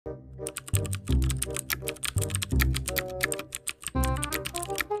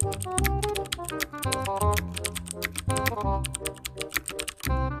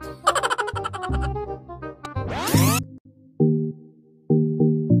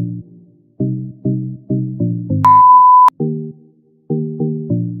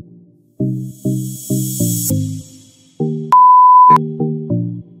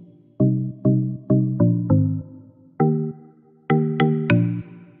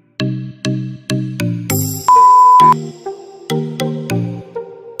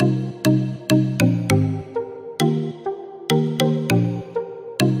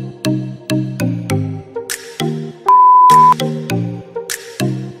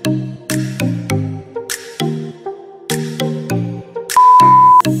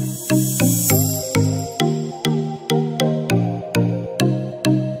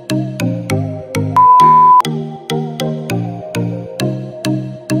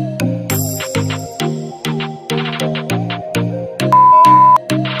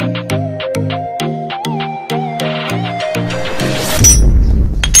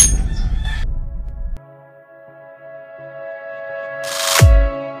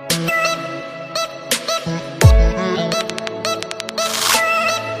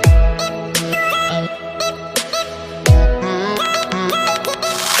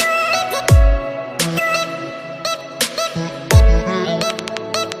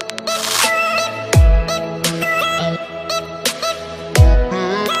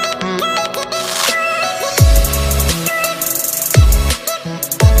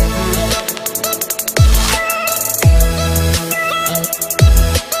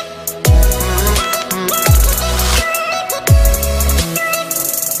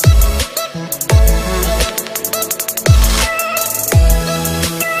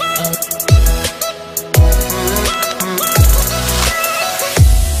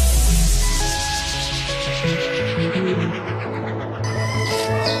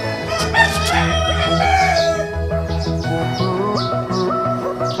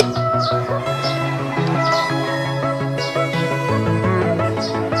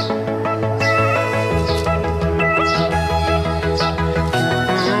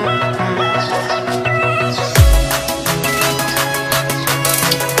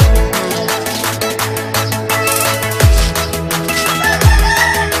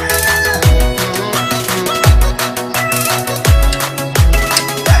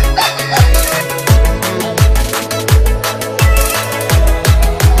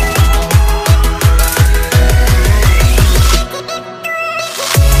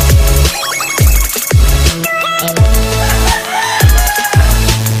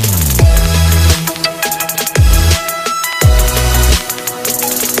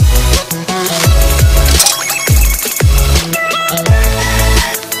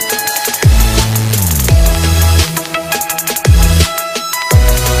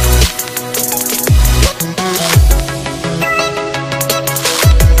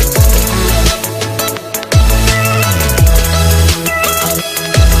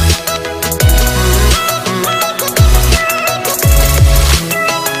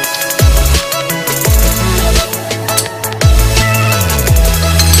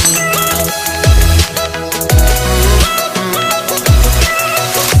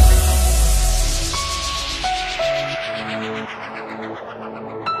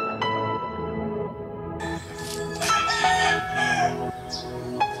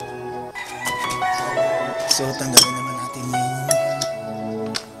So tanggalin naman natin yung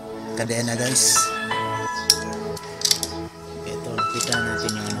kadena guys. Ito, nakita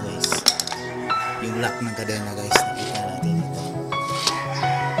natin yung ano guys, yung lock ng kadena guys, nakita natin ito.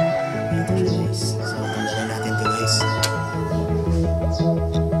 Ito guys, so tanggalin natin ito guys.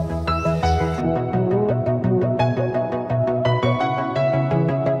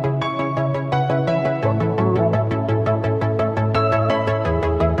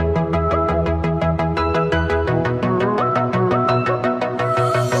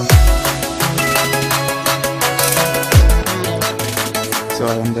 So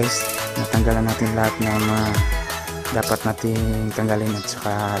ayan guys, natanggalan natin lahat ng mga dapat natin tanggalin at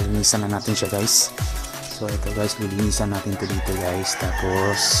saka linisan na natin siya guys. So ito guys, lilinisan natin ito dito guys.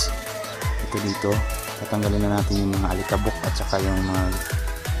 Tapos ito dito, tatanggalin na natin yung mga alikabok at saka yung mga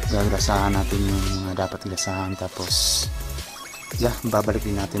gagrasahan natin, yung mga dapat grasahan. Tapos yeah, babalik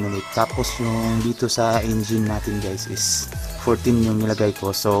din natin ulit. Tapos yung dito sa engine natin guys is 14 yung nilagay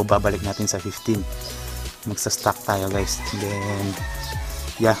ko, so babalik natin sa 15. Magsa-stock tayo guys.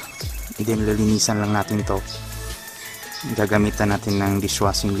 Then lilinisan lang natin to. Gagamitan natin ng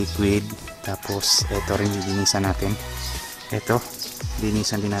dishwashing liquid. Tapos ito rin lilinisan natin. Ito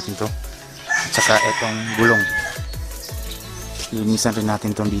linisan din natin to. At saka itong gulong, linisan rin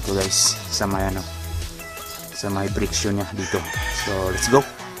natin tong dito guys, sa may ano, sa may brake shoe nya dito. So let's go.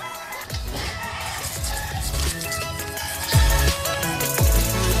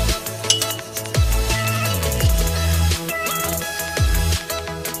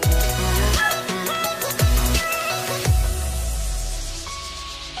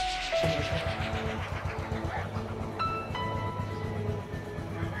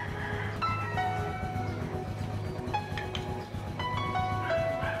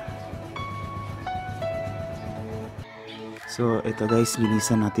 So ito guys,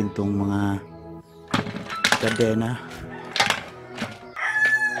 linisan natin tong mga kadena.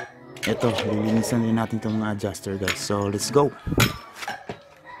 Ito, linisan din natin tong mga adjuster guys. So let's go.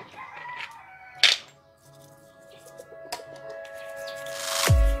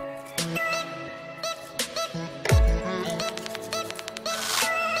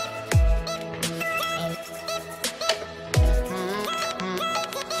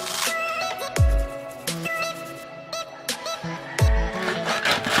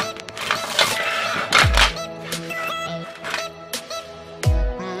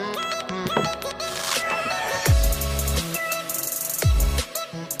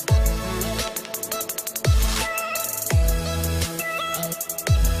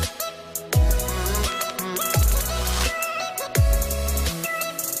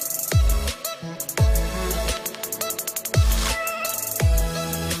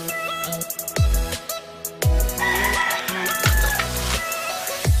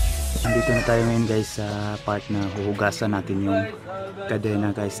 Dito na tayo ngayon guys sa part na huhugasan natin yung kadena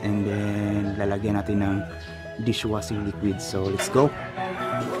guys, and then lalagyan natin ng dishwashing liquid. So let's go.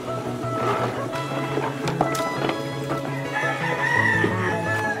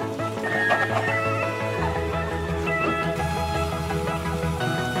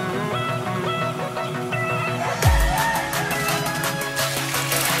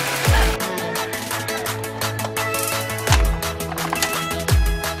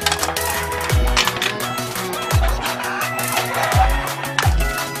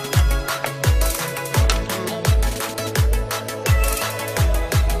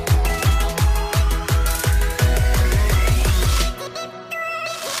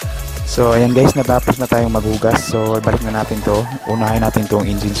 So ayan guys, natapos na tayong maghugas. So balik na natin to. Unahin natin tong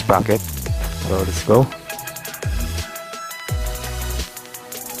engine sprocket. So let's go.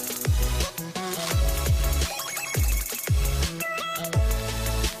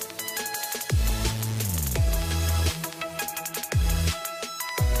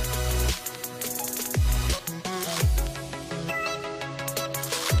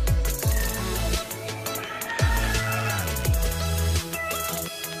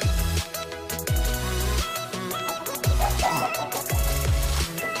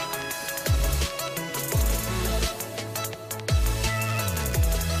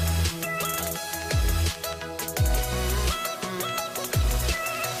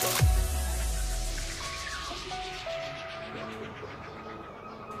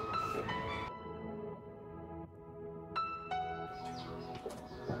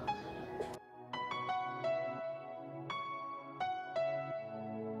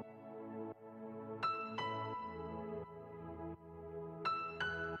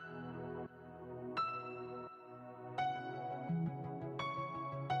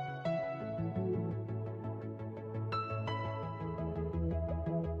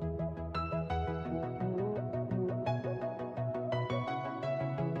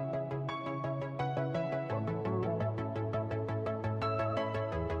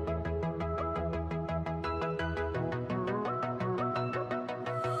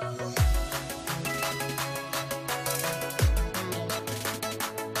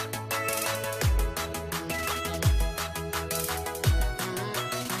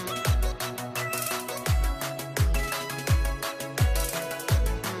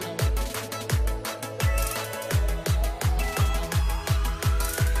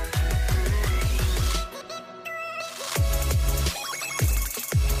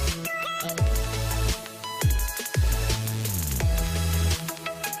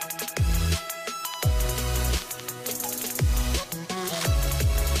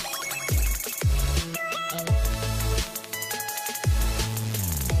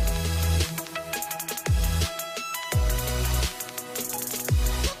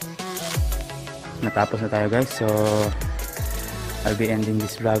 Natapos na tayo guys. So I'll be ending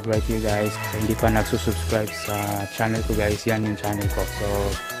this vlog right here guys. So, hindi pa nagsusubscribe sa channel ko guys, yan yung channel ko. So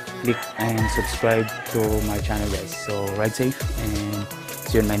click and subscribe to my channel guys. So ride safe and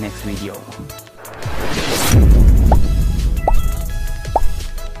see you in my next video.